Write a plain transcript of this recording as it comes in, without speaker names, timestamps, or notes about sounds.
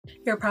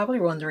You're probably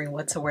wondering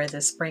what to wear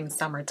this spring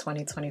summer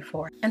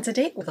 2024, and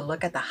today we'll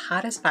look at the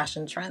hottest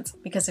fashion trends,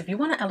 because if you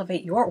want to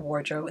elevate your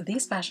wardrobe,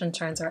 these fashion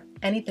trends are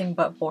anything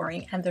but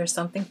boring, and there's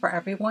something for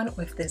everyone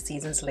with this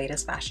season's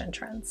latest fashion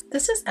trends.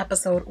 This is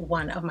episode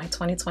 1 of my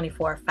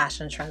 2024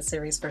 fashion trend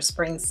series for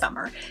spring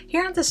summer.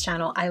 Here on this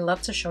channel, I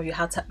love to show you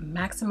how to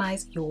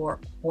maximize your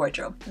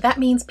wardrobe. That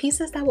means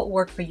pieces that will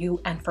work for you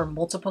and for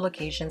multiple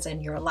occasions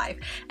in your life,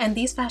 and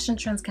these fashion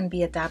trends can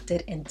be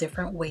adapted in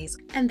different ways,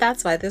 and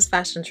that's why this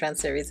fashion trend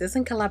series is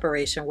in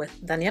collaboration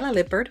with Daniela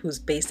Lippert, who's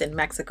based in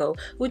Mexico,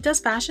 who does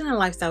fashion and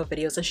lifestyle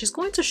videos, and she's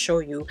going to show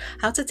you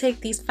how to take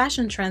these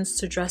fashion trends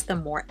to dress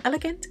them more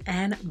elegant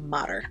and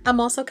modern. I'm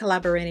also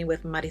collaborating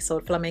with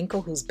Marisol Flamenco,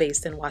 who's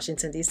based in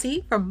Washington,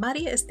 D.C. from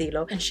Maria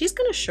Estilo, and she's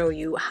going to show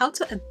you how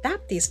to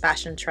adapt these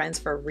fashion trends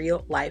for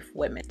real life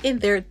women in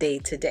their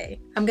day-to-day.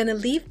 I'm going to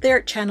leave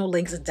their channel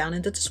links down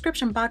in the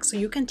description box so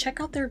you can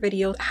check out their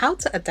video how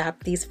to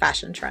adapt these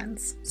fashion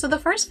trends. So the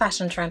first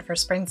fashion trend for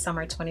spring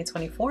summer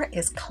 2024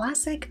 is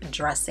classic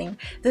dressing.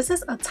 This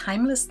is a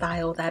timeless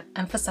style that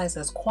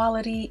emphasizes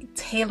quality,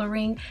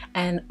 tailoring,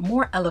 and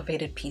more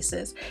elevated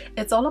pieces.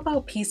 It's all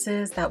about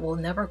pieces that will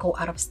never go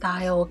out of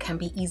style, can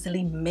be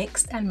easily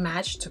mixed and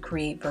matched to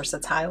create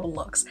versatile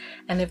looks.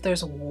 And if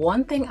there's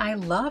one thing I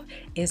love,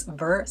 is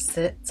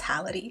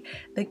versatility.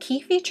 The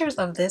key features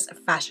of this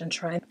fashion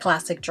trend,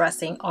 classic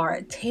dressing,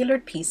 are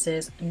tailored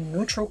pieces,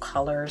 neutral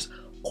colors,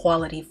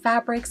 quality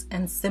fabrics,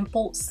 and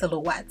simple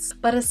silhouettes.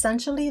 But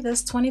essentially,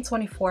 this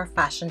 2024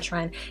 fashion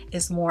trend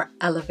is more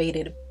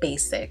elevated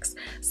basics.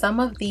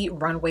 Some of the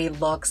runway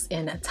looks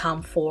in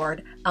Tom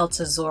Ford,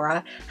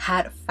 Altuzora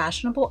had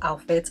fashionable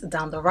outfits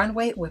down the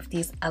runway with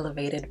these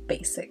elevated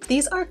basics.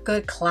 These are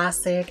good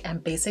classic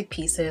and basic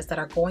pieces that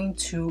are going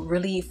to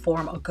really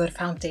form a good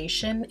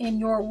foundation in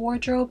your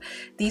wardrobe.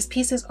 These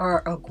pieces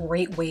are a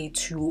great way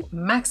to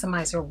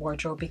maximize your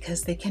wardrobe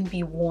because they can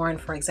be worn,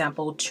 for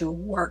example, to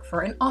work for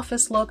an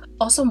office look,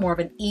 also more of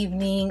an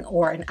evening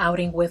or an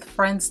outing with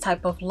friends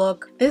type of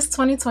look. This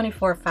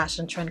 2024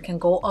 fashion trend can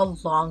go a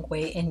long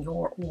way in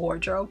your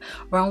wardrobe.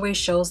 Runway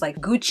shows like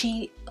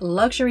Gucci,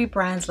 luxury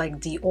brands like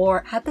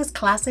Dior had this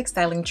classic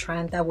styling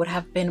trend that would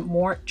have been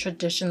more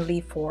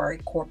traditionally for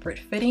corporate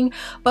fitting,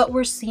 but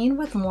we're seen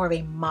with more of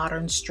a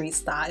modern street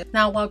style.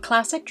 Now, while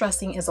classic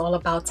dressing is all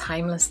about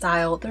timeless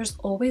style, there's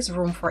always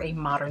room for a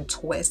modern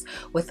twist.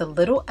 With a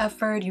little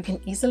effort, you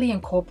can easily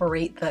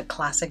incorporate the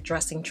classic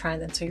dressing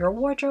trend into your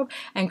wardrobe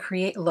and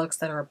create looks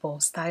that are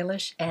both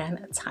stylish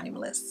and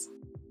timeless.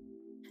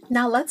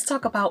 Now let's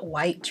talk about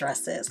white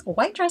dresses.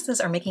 White dresses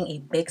are making a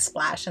big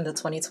splash in the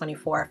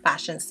 2024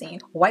 fashion scene.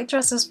 White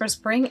dresses for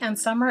spring and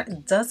summer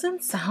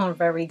doesn't sound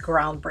very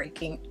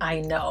groundbreaking, I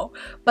know,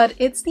 but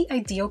it's the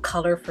ideal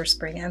color for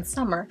spring and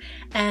summer.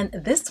 And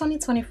this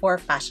 2024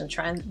 fashion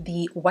trend,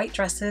 the white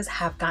dresses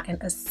have gotten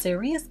a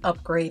serious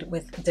upgrade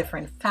with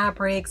different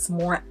fabrics,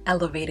 more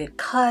elevated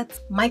cuts.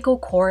 Michael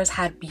Kors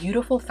had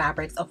beautiful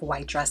fabrics of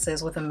white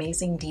dresses with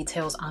amazing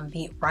details on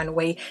the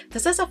runway.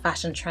 This is a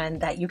fashion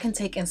trend that you can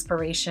take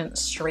inspiration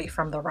straight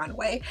from the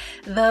runway.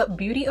 The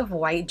beauty of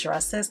white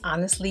dresses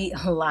honestly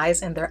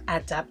lies in their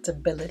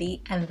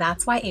adaptability, and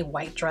that's why a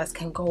white dress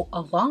can go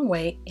a long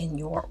way in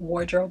your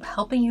wardrobe,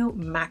 helping you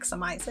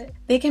maximize it.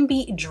 They can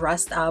be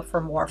dressed up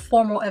for more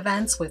formal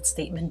events with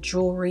statement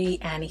jewelry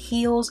and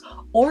heels,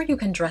 or you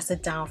can dress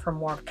it down for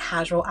more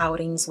casual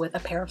outings with a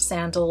pair of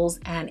sandals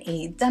and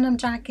a denim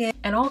jacket.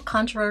 And all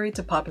contrary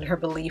to popular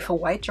belief,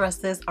 white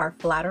dresses are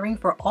flattering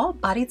for all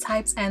body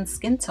types and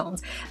skin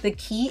tones. The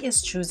key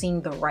is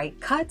choosing the right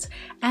cut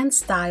and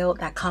style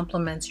that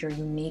complements your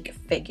unique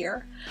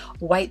figure.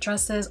 White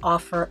dresses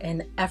offer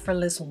an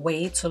effortless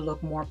way to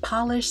look more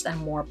polished and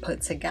more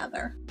put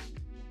together.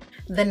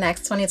 The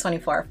next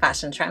 2024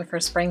 fashion trend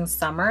for spring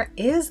summer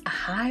is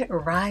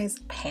high-rise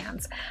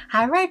pants.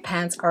 High-rise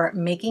pants are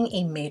making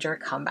a major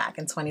comeback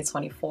in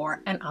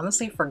 2024, and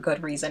honestly for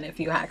good reason if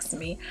you ask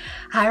me.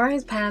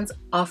 High-rise pants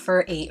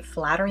offer a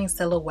flattering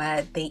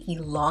silhouette, they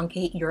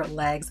elongate your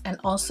legs, and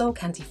also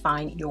can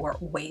define your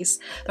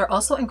waist. They're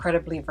also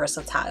incredibly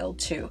versatile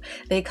too.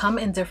 They come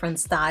in different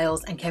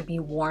styles and can be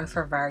worn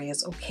for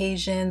various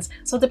occasions.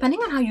 So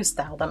depending on how you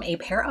style them, a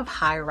pair of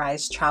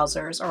high-rise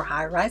trousers or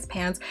high-rise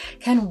pants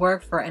can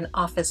work for an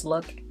office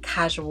look,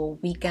 casual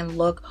weekend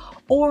look,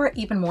 or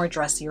even more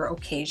dressier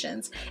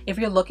occasions. If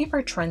you're looking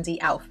for trendy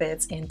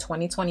outfits in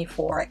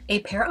 2024, a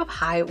pair of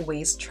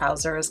high-waist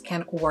trousers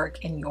can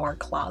work in your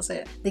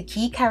closet. The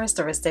key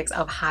characteristics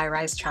of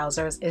high-rise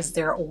trousers is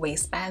their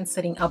waistband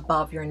sitting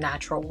above your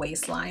natural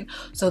waistline.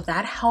 So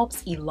that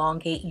helps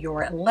elongate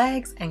your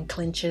legs and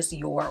clinches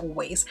your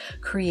waist,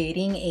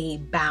 creating a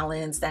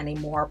balanced and a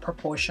more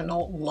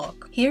proportional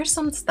look. Here's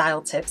some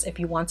style tips if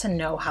you want to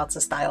know how to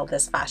style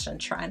this fashion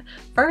trend.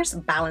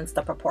 First, balance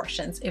the proportions.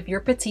 proportions. If you're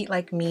petite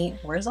like me,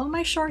 where's all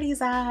my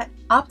shorties at?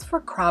 Opt for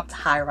cropped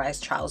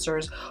high-rise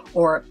trousers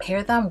or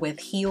pair them with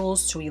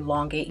heels to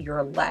elongate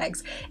your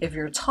legs. If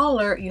you're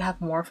taller, you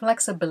have more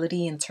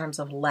flexibility in terms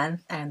of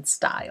length and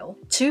style.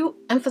 2.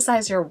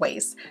 Emphasize your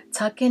waist.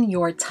 Tuck in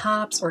your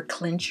tops or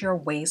clinch your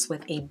waist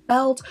with a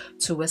belt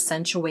to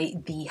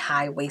accentuate the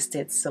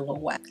high-waisted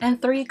silhouette. And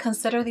 3.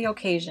 Consider the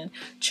occasion.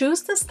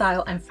 Choose the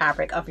style and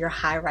fabric of your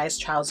high-rise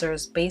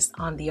trousers based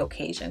on the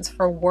occasions.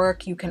 For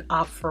work, you can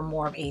opt for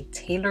more of a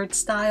tailored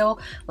style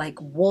like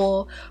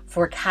wool.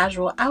 For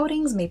casual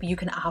outings, maybe you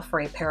can opt for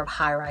a pair of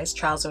high-rise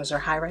trousers or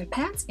high-rise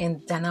pants in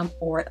denim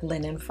or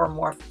linen for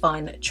more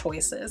fun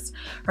choices.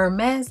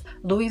 Hermes,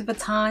 Louis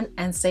Vuitton,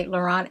 and Saint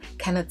Laurent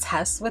can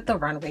attest with the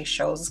runway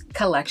shows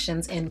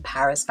collections in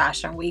Paris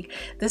Fashion Week.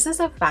 This is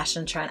a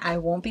fashion trend I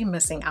won't be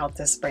missing out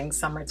this spring,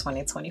 summer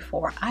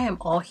 2024. I am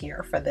all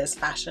here for this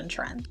fashion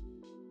trend.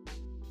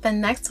 The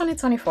next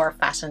 2024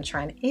 fashion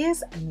trend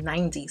is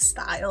 90s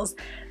styles.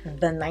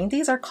 The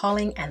 90s are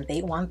calling and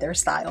they want their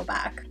style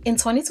back. In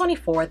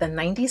 2024, the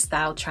 90s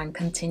style trend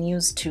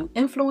continues to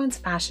influence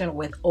fashion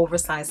with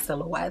oversized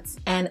silhouettes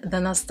and the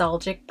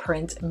nostalgic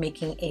print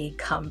making a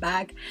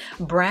comeback.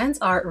 Brands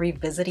are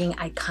revisiting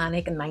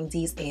iconic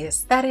 90s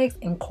aesthetics,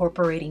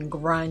 incorporating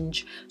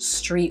grunge,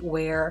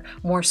 streetwear,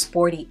 more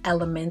sporty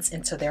elements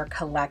into their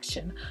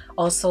collection.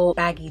 Also,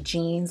 baggy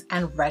jeans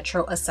and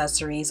retro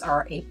accessories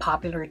are a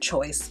popular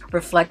choice,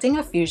 reflecting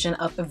a fusion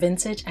of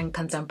vintage and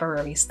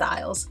contemporary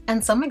styles.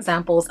 And some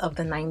examples of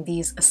the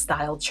 90s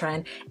style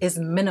trend is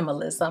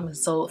minimalism.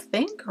 So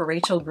think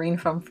Rachel Green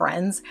from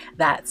Friends,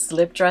 that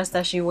slip dress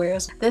that she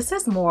wears. This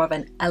is more of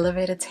an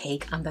elevated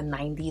take on the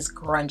 90s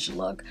grunge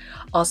look.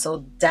 Also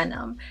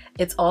denim.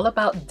 It's all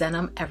about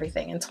denim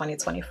everything in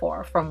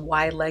 2024, from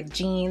wide leg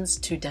jeans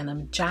to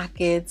denim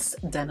jackets,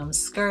 denim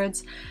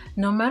skirts.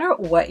 No matter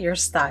what your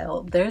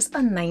style, there's a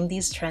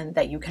 90s trend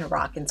that you can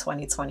rock in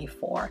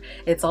 2024.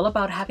 It's all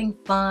about having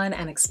fun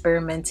and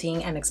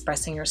experimenting and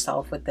expressing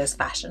yourself with this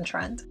fashion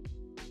trend.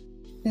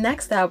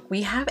 Next up,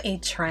 we have a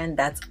trend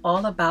that's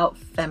all about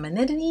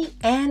femininity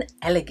and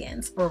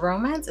elegance.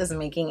 Romance is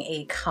making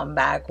a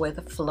comeback with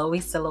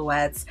flowy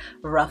silhouettes,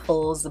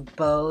 ruffles,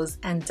 bows,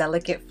 and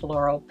delicate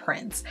floral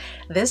prints.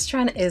 This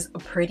trend is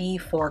pretty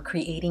for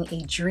creating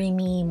a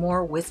dreamy,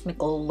 more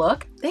whimsical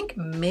look. Think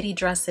midi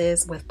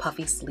dresses with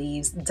puffy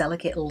sleeves,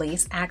 delicate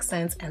lace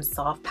accents, and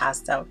soft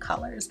pastel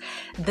colors.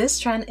 This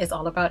trend is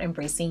all about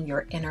embracing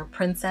your inner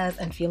princess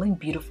and feeling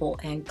beautiful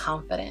and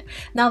confident.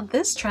 Now,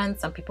 this trend,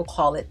 some people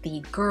call it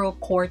the girl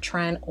core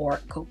trend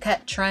or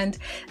coquette trend.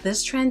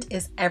 This trend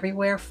is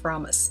everywhere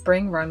from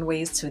spring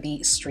runways to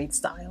the street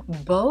style.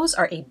 Bows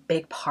are a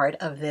big part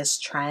of this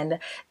trend.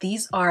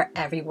 These are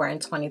everywhere in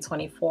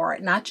 2024,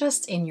 not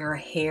just in your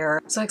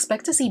hair. So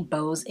expect to see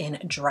bows in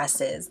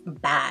dresses,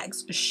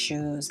 bags,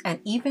 shoes, and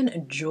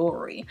even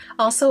jewelry.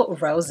 Also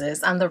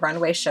roses. On the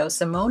runway show,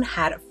 Simone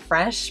had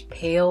fresh,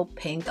 pale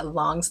pink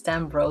long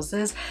stem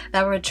roses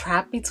that were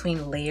trapped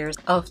between layers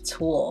of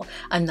tulle.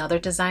 Another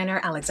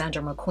designer,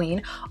 Alexandra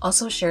McQueen,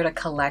 also shared a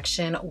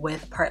collection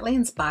with partly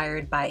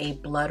inspired by a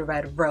blood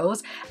red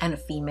rose and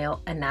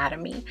female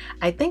anatomy.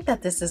 I think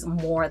that this is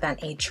more than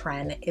a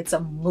trend, it's a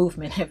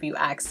movement if you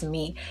ask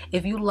me.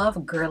 If you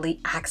love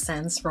girly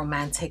accents,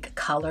 romantic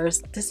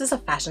colors, this is a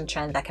fashion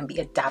trend that can be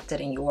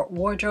adapted in your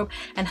wardrobe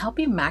and help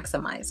you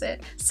maximize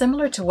it.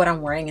 Similar to what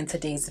I'm wearing in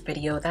today's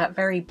video, that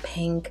very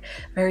pink,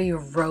 very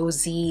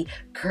rosy,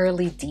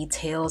 curly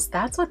details,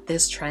 that's what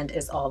this trend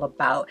is all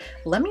about.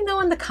 Let me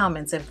know in the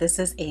comments if this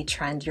is a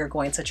trend you're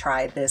going to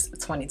try this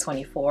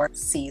 2024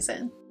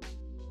 season.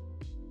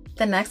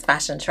 The next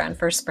fashion trend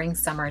for spring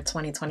summer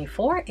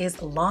 2024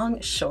 is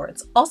long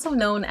shorts, also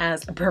known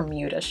as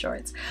Bermuda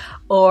shorts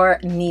or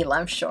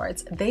knee-length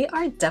shorts. They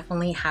are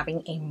definitely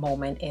having a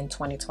moment in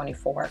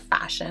 2024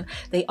 fashion.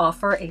 They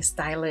offer a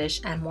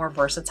stylish and more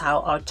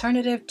versatile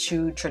alternative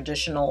to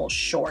traditional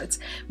shorts,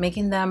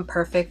 making them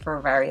perfect for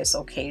various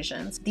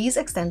occasions. These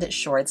extended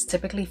shorts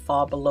typically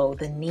fall below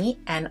the knee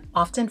and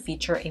often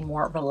feature a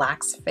more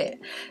relaxed fit.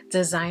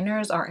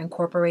 Designers are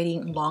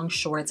incorporating long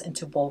shorts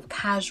into both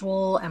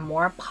casual and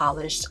more polished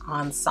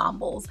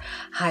ensembles.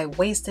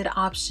 High-waisted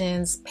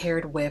options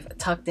paired with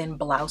tucked-in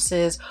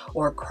blouses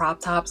or crop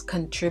tops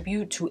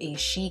contribute to a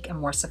chic and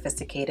more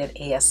sophisticated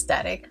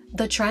aesthetic.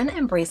 The trend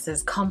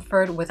embraces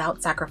comfort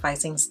without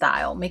sacrificing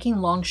style, making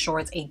long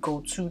shorts a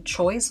go-to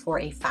choice for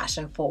a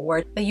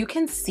fashion-forward that you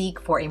can seek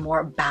for a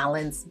more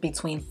balance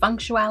between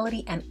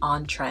functionality and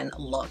on-trend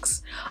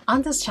looks.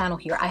 On this channel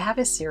here, I have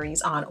a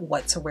series on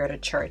what to wear to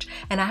church,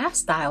 and I have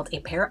styled a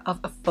pair of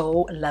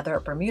faux leather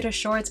Bermuda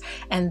shorts,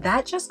 and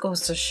that just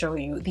goes to show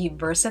you the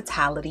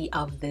versatility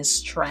of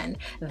this trend,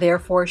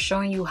 therefore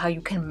showing you how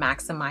you can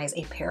maximize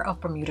a pair of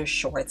Bermuda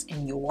shorts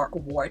in your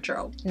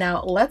wardrobe.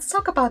 Now let's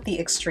talk about the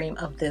extreme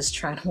of this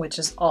trend, which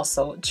is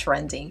also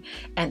trending,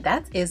 and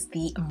that is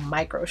the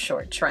micro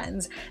short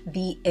trends.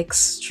 The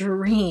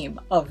extreme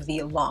of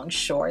the long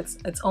shorts.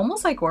 It's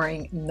almost like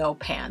wearing no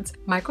pants.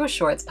 Micro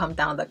shorts pump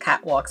down the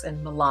catwalks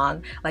in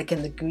Milan, like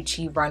in the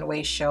Gucci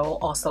runway show,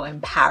 also in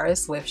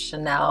Paris with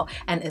Chanel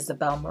and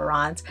Isabel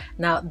Marant.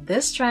 Now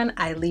this trend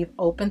I leave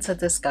open to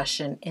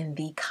discussion in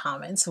the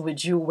comments.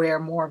 Would you wear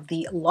more of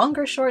the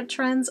longer short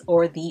trends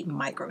or the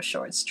micro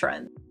shorts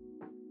trend?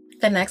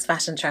 The next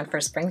fashion trend for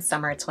spring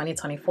summer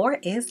 2024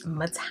 is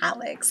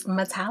metallics.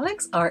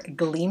 Metallics are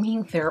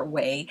gleaming their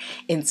way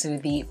into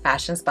the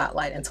fashion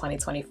spotlight in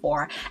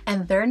 2024,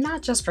 and they're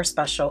not just for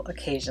special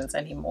occasions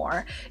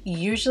anymore.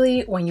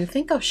 Usually when you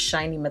think of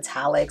shiny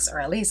metallics, or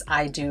at least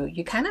I do,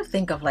 you kind of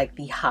think of like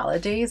the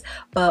holidays,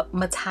 but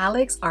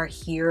metallics are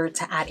here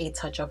to add a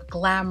touch of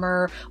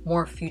glamour,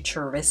 more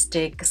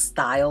futuristic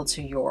style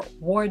to your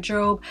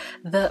wardrobe.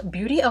 The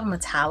beauty of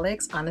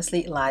metallics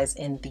honestly lies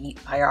in the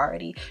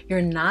variety.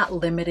 You're not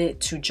limited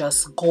to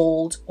just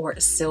gold or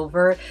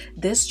silver.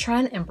 This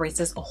trend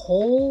embraces a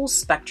whole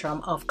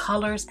spectrum of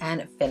colors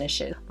and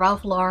finishes.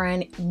 Ralph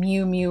Lauren,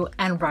 Miu Miu,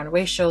 and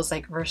runway shows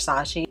like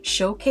Versace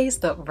showcase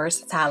the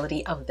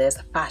versatility of this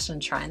fashion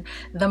trend.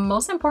 The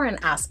most important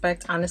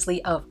aspect,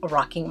 honestly, of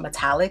rocking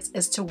metallics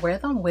is to wear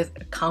them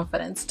with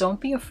confidence.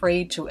 Don't be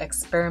afraid to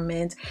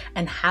experiment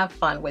and have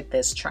fun with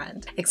this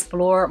trend.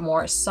 Explore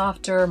more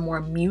softer,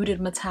 more muted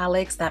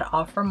metallics that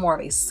offer more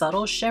of a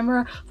subtle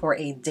shimmer for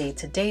a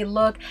day-to-day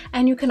look.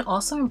 And you can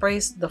also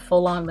embrace the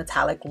full-on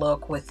metallic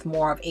look with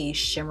more of a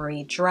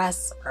shimmery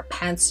dress or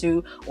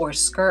pantsuit or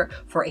skirt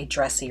for a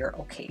dressier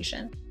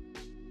occasion.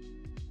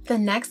 The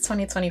next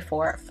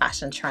 2024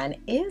 fashion trend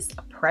is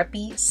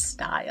preppy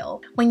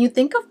style. When you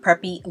think of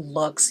preppy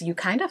looks, you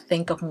kind of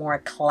think of more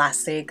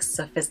classic,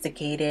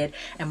 sophisticated,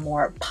 and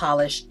more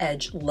polished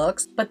edge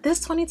looks. But this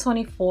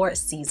 2024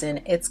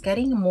 season, it's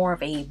getting more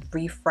of a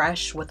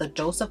refresh with a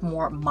dose of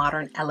more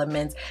modern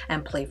elements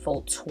and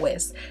playful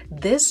twists.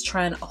 This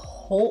trend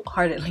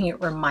wholeheartedly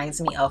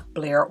reminds me of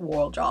Blair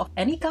Waldorf.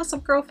 Any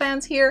Gossip Girl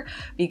fans here?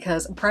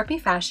 Because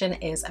preppy fashion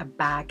is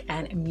back,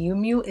 and Miu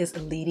Miu is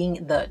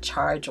leading the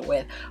charge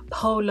with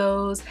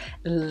polos,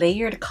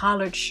 layered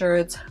collared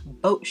shirts,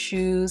 boat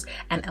shoes,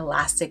 and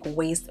elastic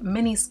waist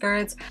mini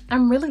skirts.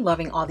 I'm really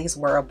loving all these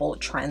wearable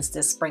trends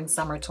this spring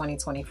summer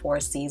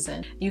 2024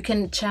 season. You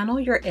can channel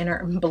your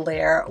inner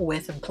Blair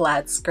with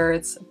plaid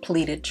skirts,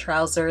 pleated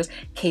trousers,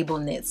 cable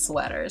knit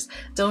sweaters.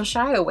 Don't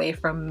shy away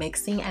from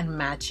mixing and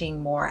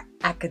matching more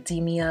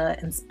academia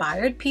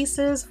inspired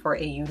pieces for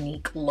a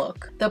unique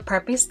look. The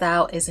preppy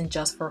style isn't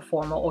just for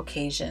formal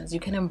occasions. You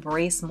can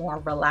embrace more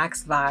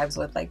relaxed vibes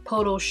with like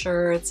polo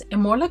shirts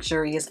and more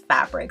luxurious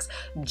fabrics,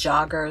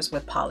 joggers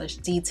with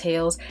polished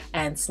details,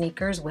 and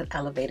sneakers with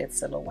elevated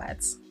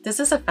silhouettes. This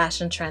is a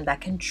fashion trend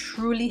that can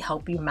truly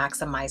help you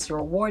maximize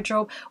your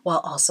wardrobe while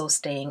also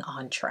staying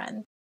on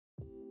trend.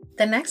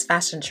 The next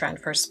fashion trend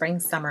for spring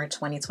summer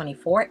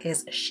 2024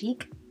 is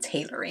chic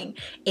tailoring,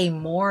 a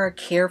more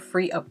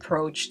carefree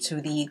approach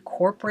to the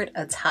corporate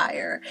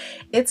attire.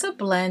 It's a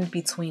blend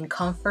between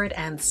comfort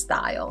and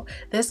style.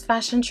 This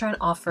fashion trend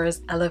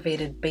offers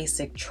elevated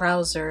basic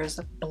trousers,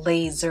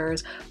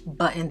 blazers,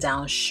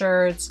 button-down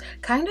shirts,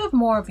 kind of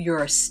more of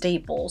your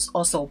staples,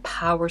 also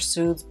power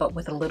suits, but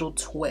with a little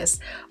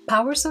twist.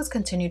 Power suits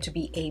continue to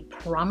be a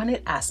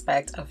prominent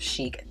aspect of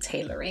chic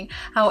tailoring.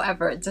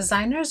 However,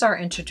 designers are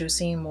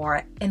introducing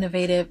more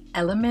innovative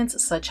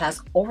elements such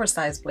as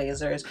oversized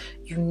blazers,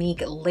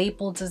 unique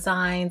label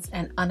designs,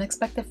 and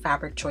unexpected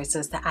fabric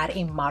choices to add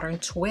a modern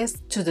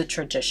twist to the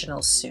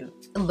traditional suit.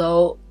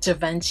 Low,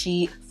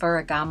 Givenchy,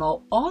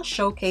 Ferragamo all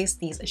showcase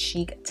these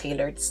chic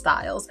tailored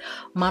styles.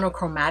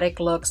 Monochromatic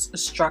looks,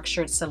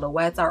 structured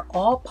silhouettes are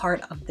all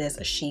part of this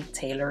chic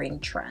tailoring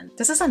trend.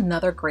 This is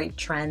another great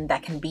trend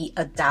that can be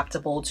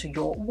adaptable to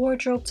your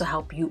wardrobe to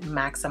help you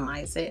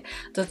maximize it.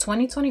 The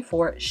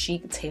 2024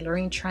 chic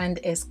tailoring trend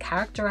is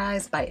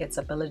characterized by its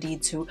ability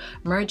to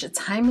merge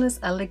timeless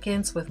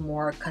elegance with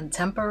more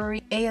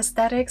contemporary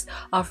aesthetics,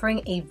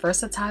 offering a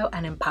versatile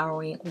and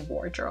empowering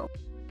wardrobe.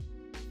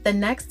 The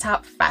next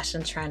top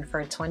fashion trend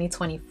for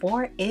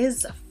 2024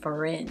 is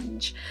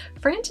fringe.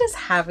 Fringe is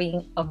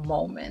having a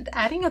moment,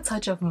 adding a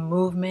touch of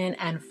movement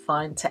and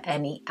fun to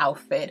any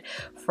outfit.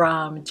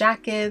 From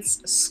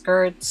jackets,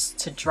 skirts,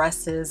 to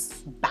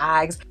dresses,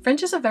 bags,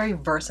 fringe is a very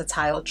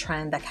versatile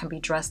trend that can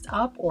be dressed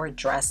up or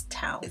dressed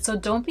down. So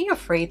don't be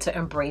afraid to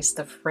embrace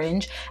the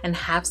fringe and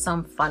have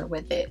some fun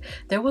with it.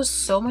 There was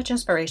so much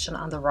inspiration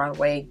on the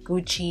runway.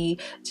 Gucci,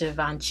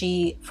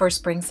 Givenchy for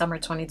spring summer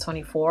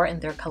 2024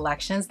 in their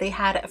collections, they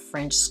had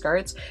fringe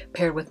skirts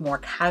paired with more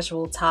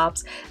casual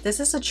tops. This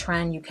is a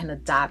trend you can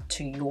adapt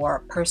to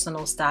your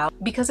personal style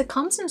because it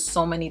comes in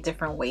so many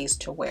different ways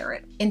to wear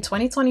it. In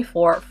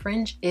 2024,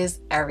 fringe is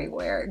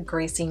everywhere,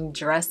 gracing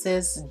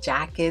dresses,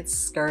 jackets,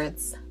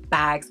 skirts,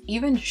 bags,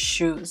 even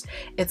shoes.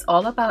 It's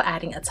all about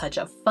adding a touch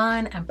of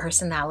fun and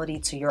personality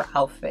to your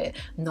outfit,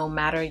 no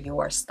matter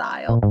your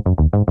style.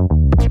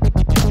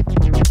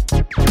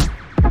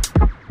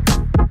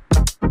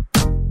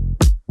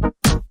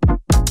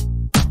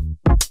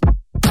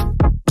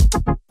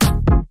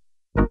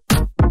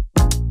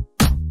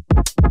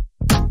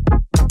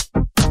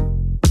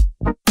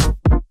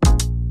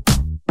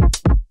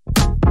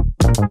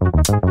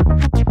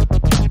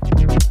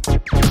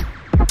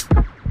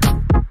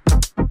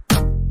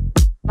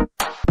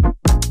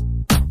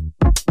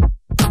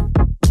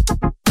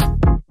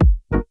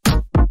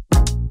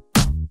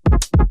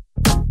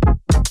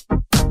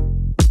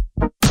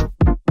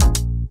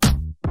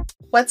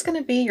 What's going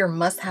to be your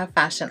must-have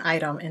fashion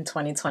item in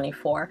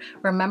 2024?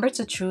 Remember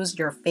to choose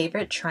your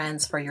favorite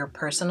trends for your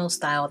personal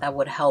style that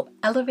would help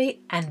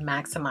elevate and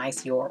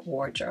maximize your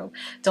wardrobe.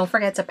 Don't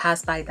forget to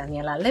pass by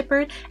Daniela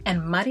Lippert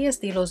and Maria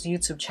Estilo's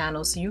YouTube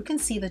channel so you can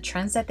see the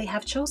trends that they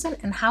have chosen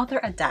and how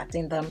they're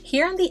adapting them.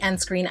 Here on the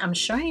end screen, I'm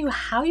showing you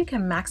how you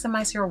can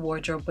maximize your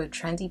wardrobe with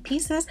trendy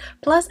pieces,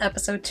 plus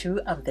episode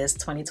 2 of this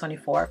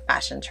 2024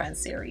 fashion trend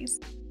series.